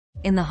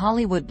In the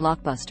Hollywood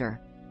blockbuster,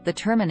 The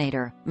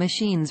Terminator,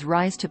 machines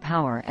rise to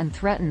power and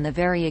threaten the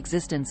very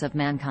existence of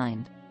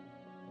mankind.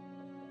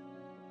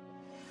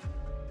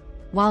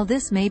 While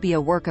this may be a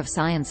work of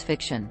science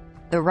fiction,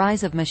 the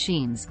rise of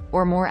machines,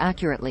 or more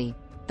accurately,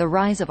 the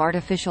rise of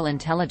artificial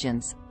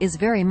intelligence, is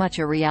very much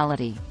a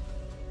reality.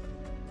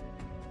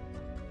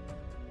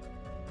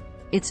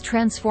 It's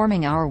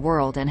transforming our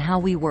world and how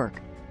we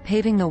work,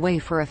 paving the way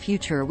for a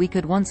future we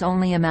could once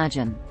only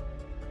imagine.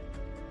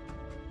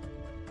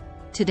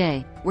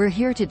 Today, we're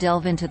here to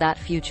delve into that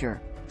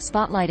future,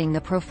 spotlighting the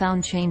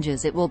profound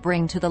changes it will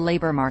bring to the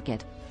labor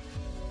market.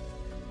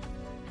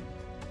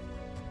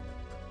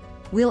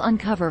 We'll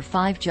uncover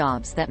 5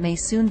 jobs that may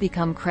soon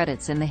become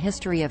credits in the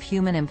history of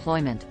human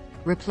employment,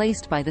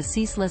 replaced by the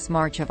ceaseless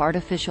march of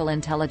artificial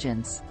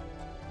intelligence.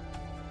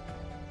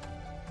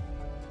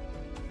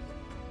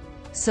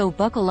 So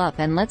buckle up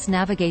and let's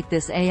navigate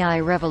this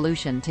AI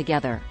revolution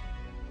together.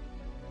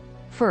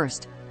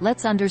 First,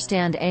 let's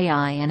understand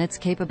AI and its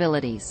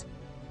capabilities.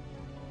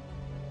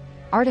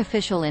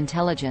 Artificial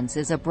intelligence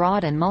is a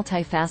broad and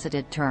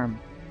multifaceted term.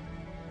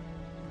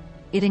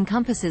 It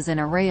encompasses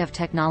an array of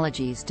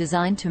technologies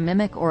designed to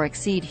mimic or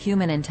exceed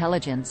human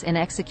intelligence in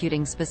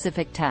executing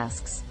specific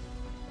tasks.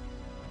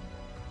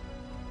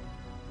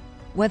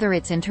 Whether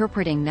it's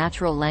interpreting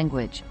natural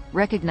language,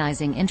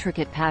 recognizing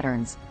intricate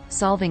patterns,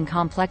 solving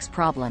complex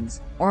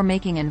problems, or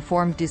making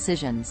informed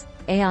decisions,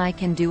 AI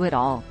can do it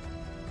all.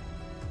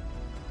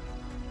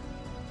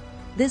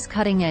 This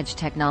cutting-edge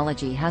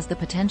technology has the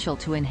potential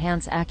to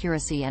enhance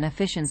accuracy and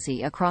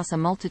efficiency across a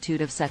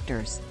multitude of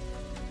sectors.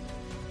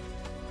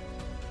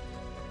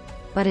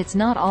 But it's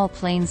not all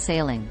plain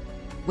sailing.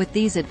 With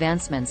these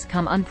advancements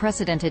come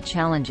unprecedented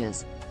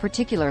challenges,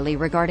 particularly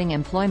regarding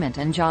employment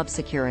and job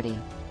security.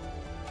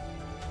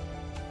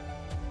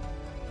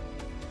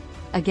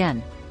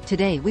 Again,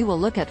 today we will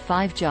look at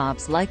 5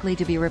 jobs likely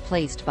to be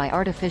replaced by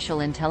artificial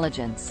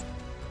intelligence.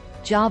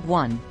 Job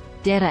 1.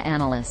 Data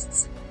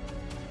analysts.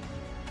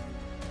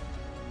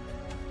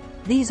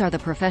 These are the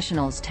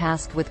professionals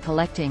tasked with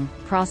collecting,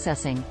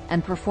 processing,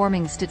 and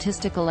performing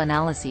statistical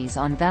analyses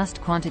on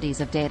vast quantities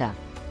of data.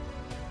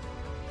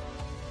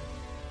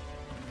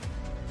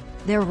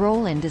 Their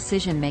role in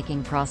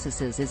decision-making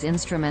processes is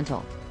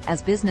instrumental,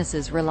 as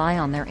businesses rely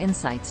on their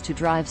insights to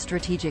drive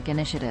strategic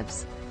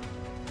initiatives.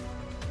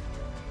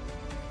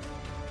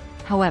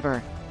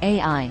 However,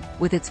 AI,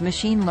 with its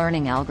machine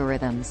learning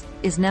algorithms,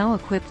 is now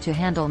equipped to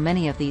handle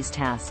many of these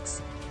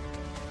tasks.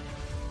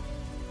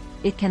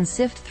 It can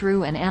sift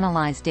through and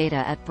analyze data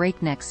at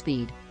breakneck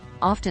speed,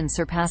 often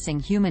surpassing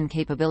human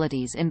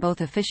capabilities in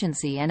both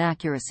efficiency and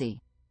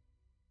accuracy.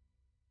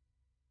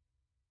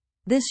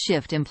 This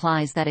shift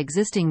implies that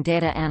existing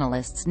data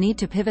analysts need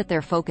to pivot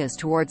their focus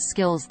towards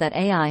skills that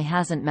AI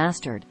hasn't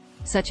mastered,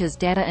 such as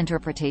data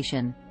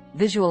interpretation,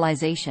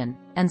 visualization,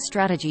 and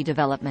strategy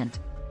development.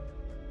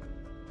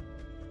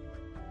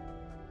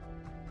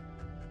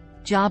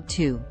 Job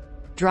 2.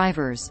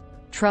 Drivers,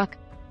 truck,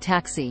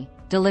 taxi,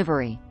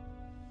 delivery.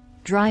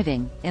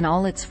 Driving, in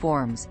all its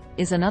forms,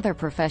 is another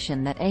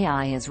profession that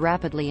AI is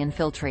rapidly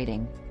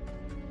infiltrating.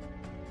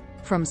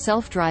 From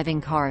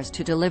self-driving cars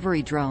to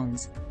delivery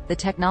drones, the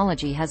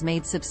technology has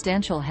made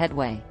substantial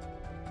headway.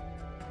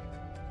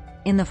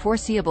 In the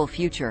foreseeable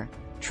future,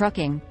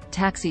 trucking,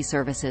 taxi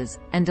services,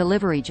 and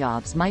delivery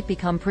jobs might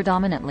become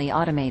predominantly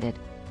automated.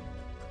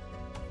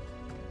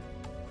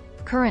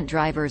 Current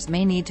drivers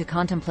may need to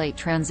contemplate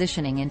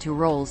transitioning into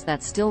roles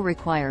that still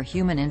require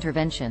human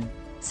intervention,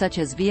 such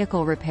as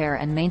vehicle repair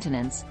and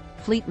maintenance,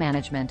 fleet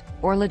management,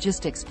 or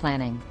logistics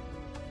planning.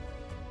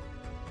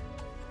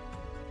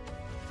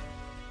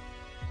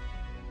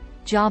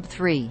 Job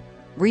 3.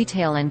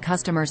 Retail and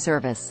customer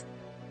service.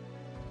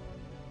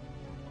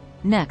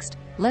 Next,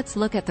 let's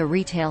look at the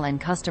retail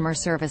and customer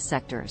service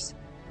sectors.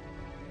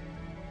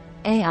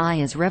 AI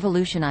is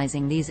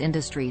revolutionizing these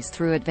industries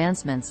through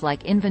advancements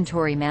like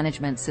inventory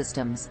management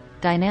systems,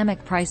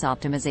 dynamic price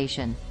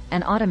optimization,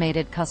 and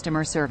automated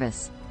customer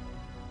service.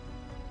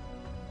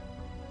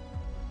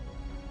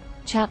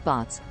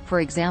 Chatbots, for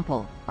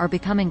example, are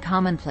becoming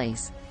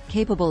commonplace,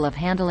 capable of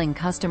handling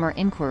customer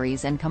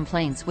inquiries and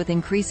complaints with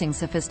increasing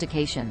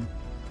sophistication.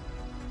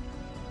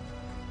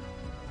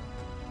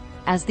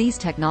 As these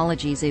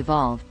technologies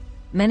evolve,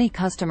 many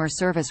customer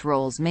service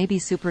roles may be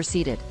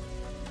superseded.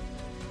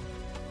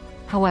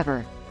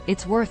 However,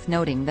 it's worth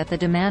noting that the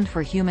demand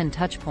for human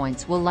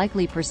touchpoints will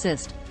likely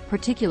persist,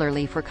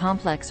 particularly for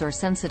complex or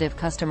sensitive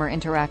customer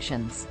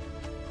interactions.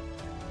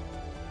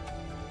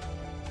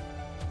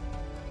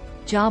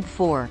 Job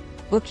 4.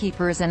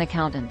 Bookkeepers and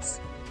accountants.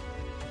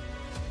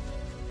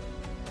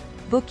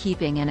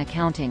 Bookkeeping and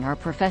accounting are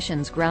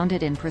professions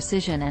grounded in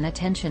precision and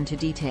attention to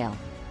detail.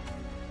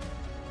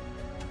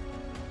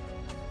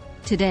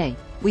 Today,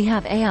 we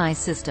have AI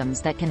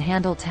systems that can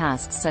handle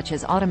tasks such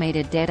as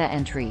automated data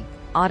entry,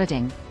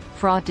 auditing,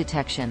 fraud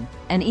detection,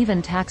 and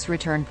even tax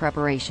return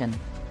preparation.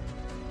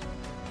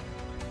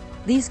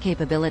 These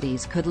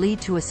capabilities could lead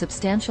to a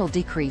substantial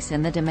decrease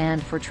in the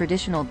demand for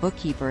traditional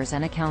bookkeepers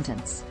and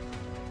accountants.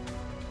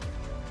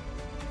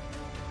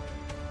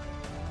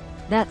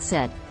 That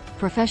said,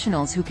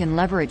 professionals who can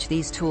leverage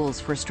these tools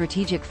for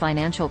strategic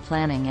financial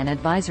planning and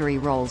advisory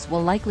roles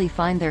will likely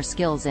find their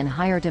skills in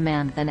higher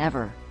demand than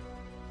ever.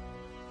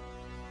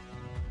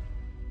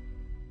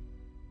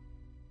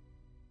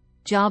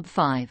 Job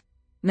 5.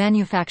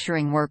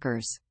 Manufacturing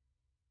workers.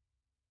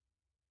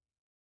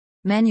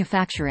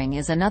 Manufacturing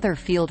is another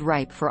field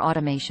ripe for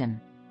automation.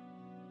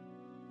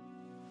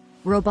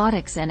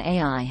 Robotics and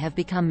AI have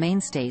become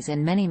mainstays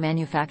in many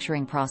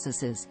manufacturing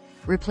processes,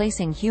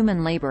 replacing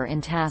human labor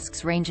in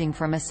tasks ranging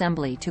from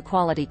assembly to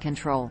quality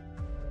control.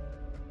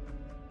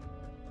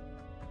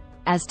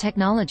 As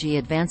technology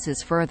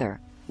advances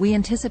further, we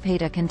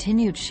anticipate a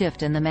continued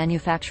shift in the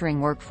manufacturing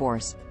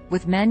workforce,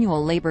 with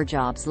manual labor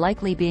jobs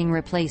likely being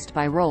replaced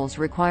by roles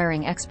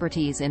requiring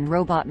expertise in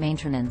robot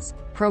maintenance,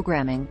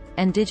 programming,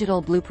 and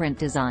digital blueprint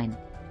design.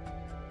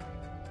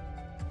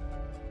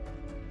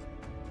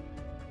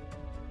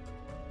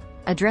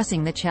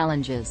 Addressing the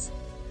challenges.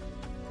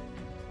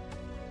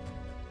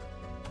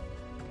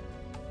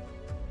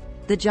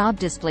 The job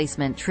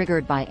displacement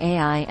triggered by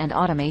AI and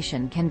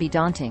automation can be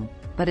daunting,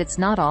 but it's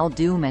not all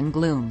doom and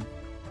gloom.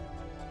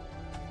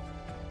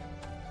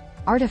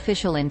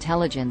 Artificial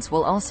intelligence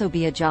will also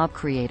be a job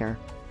creator,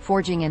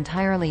 forging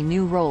entirely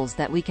new roles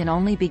that we can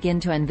only begin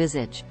to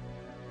envisage.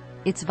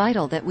 It's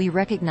vital that we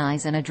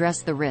recognize and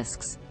address the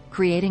risks,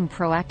 creating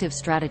proactive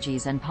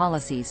strategies and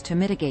policies to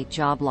mitigate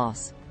job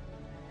loss.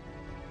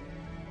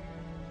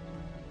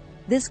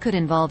 This could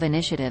involve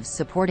initiatives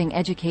supporting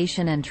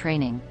education and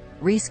training,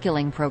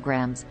 reskilling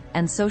programs,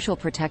 and social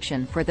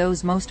protection for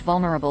those most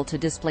vulnerable to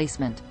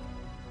displacement.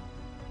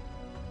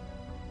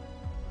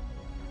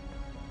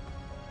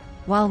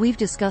 While we've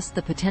discussed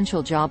the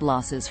potential job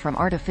losses from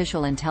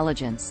artificial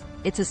intelligence,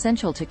 it's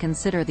essential to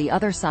consider the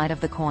other side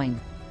of the coin: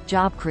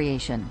 job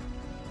creation.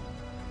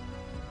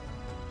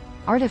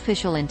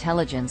 Artificial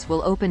intelligence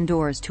will open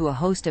doors to a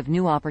host of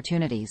new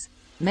opportunities,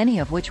 many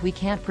of which we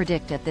can't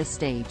predict at this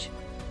stage.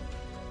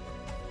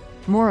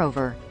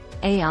 Moreover,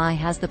 AI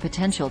has the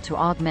potential to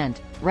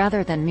augment,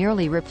 rather than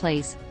merely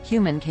replace,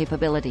 human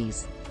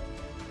capabilities.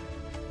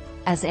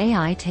 As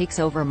AI takes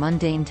over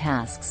mundane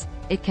tasks,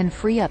 it can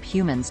free up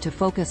humans to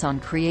focus on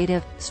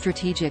creative,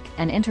 strategic,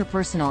 and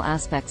interpersonal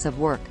aspects of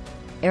work,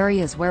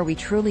 areas where we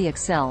truly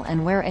excel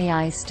and where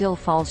AI still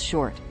falls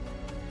short.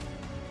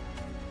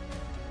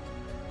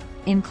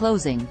 In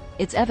closing,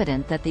 it's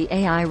evident that the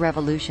AI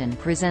revolution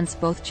presents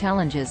both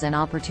challenges and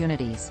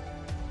opportunities.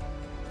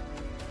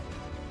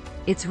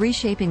 It's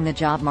reshaping the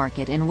job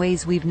market in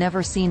ways we've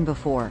never seen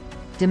before,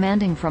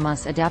 demanding from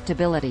us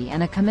adaptability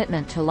and a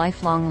commitment to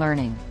lifelong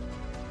learning.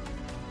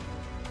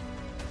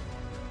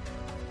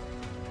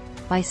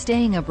 By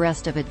staying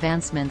abreast of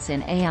advancements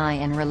in AI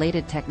and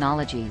related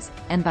technologies,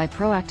 and by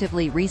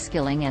proactively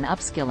reskilling and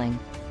upskilling,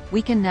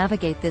 we can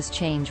navigate this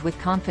change with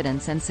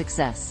confidence and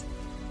success.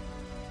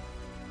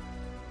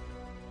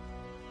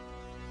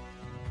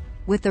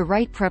 With the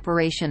right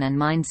preparation and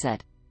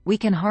mindset, we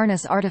can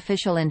harness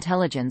artificial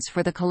intelligence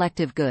for the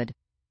collective good.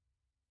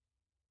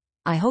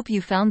 I hope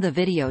you found the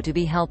video to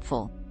be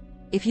helpful.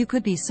 If you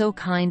could be so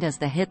kind as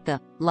to hit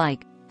the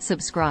like,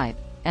 subscribe,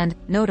 and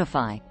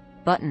notify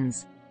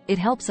buttons, it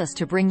helps us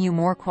to bring you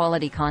more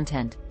quality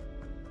content.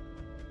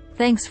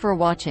 Thanks for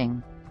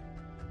watching.